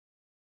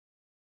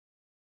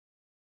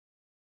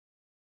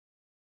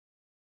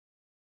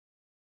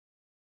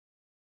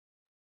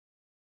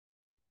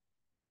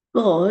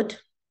God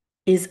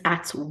is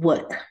at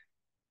work.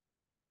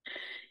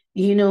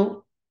 You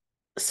know,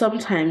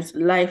 sometimes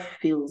life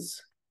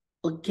feels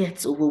or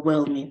gets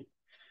overwhelming.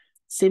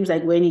 Seems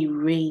like when it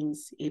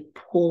rains, it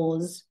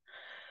pours.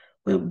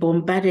 We're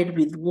bombarded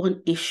with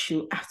one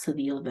issue after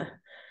the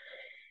other.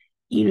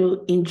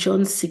 In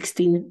John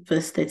 16,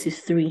 verse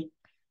 33,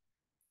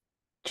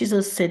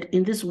 Jesus said,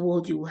 in this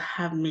world you will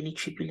have many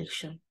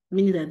tribulations,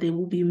 meaning that there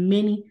will be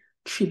many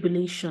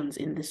tribulations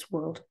in this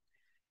world.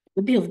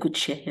 But be of good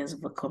cheer, he has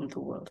overcome the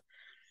world.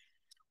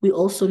 We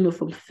also know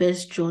from 1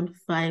 John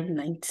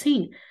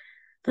 5:19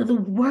 that the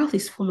world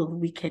is full of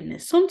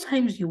wickedness.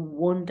 Sometimes you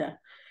wonder,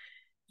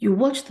 you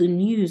watch the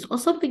news or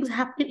something's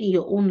happening in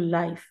your own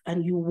life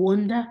and you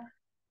wonder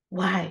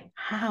why,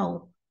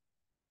 how.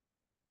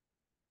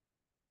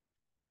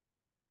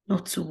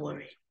 Not to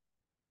worry.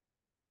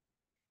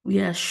 We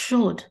are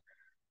assured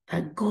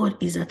that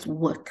God is at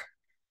work.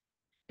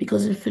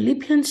 Because in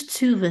Philippians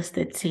 2, verse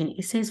 13,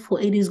 it says,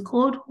 for it is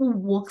God who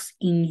works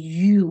in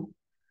you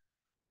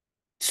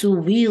to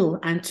will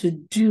and to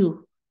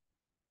do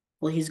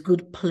for his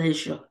good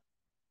pleasure.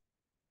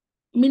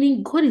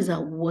 Meaning God is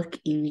at work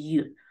in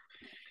you.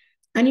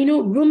 And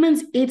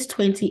Romans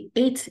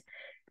 8:28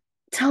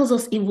 tells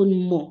us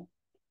even more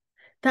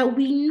that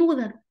we know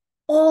that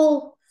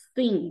all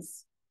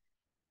things,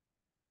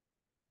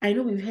 I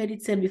know we've heard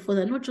it said before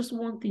that not just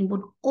one thing,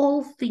 but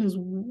all things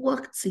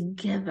work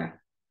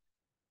together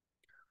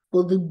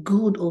for the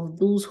good of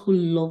those who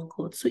love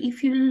God. So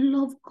if you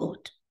love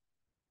God,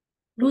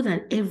 know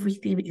that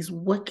everything is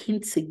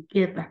working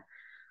together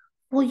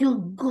for your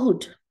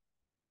good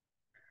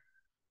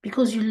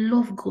because you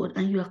love God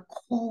and you are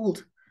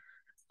called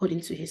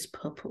according to his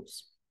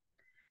purpose.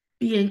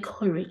 Be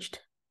encouraged.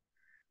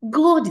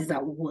 God is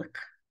at work.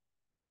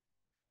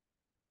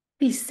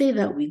 Please say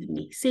that with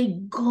me. Say,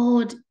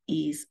 God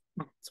is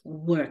at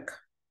work.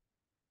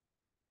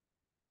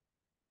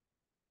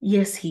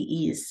 Yes,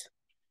 he is.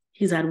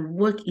 He's at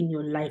work in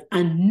your life,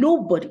 and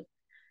nobody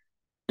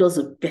does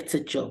a better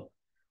job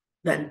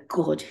than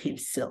God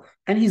himself.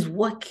 And he's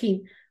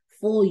working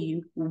for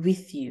you,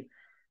 with you.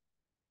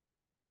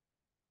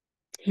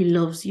 He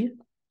loves you.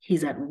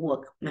 He's at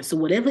work. And so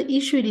whatever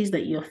issue it is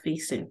that you're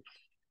facing,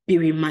 be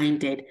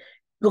reminded,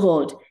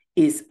 God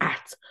is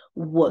at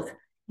work.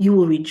 You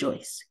will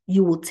rejoice.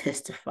 You will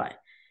testify.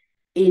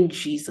 In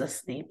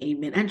Jesus' name,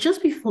 amen. And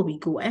just before we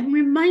go, I'm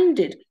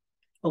reminded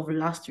of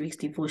last week's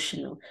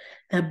devotional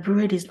that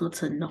bread is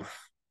not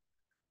enough.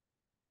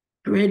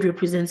 Bread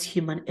represents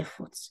human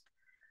efforts.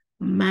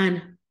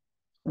 Man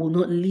will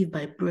not live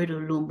by bread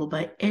alone, but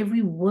by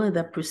every word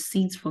that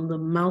proceeds from the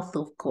mouth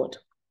of God.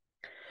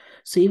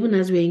 So even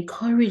as we're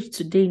encouraged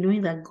today,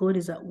 knowing that God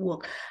is at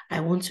work,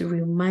 I want to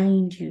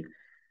remind you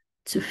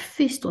to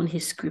feast on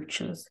his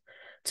scriptures,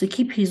 to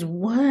keep his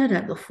word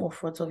at the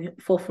forefront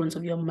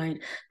of your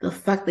mind. The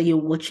fact that you're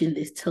watching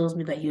this tells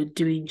me that you're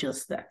doing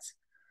just that.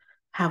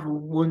 Have a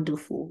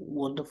wonderful,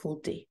 wonderful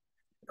day.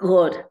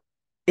 God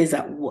is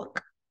at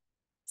work.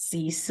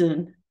 See you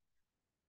soon.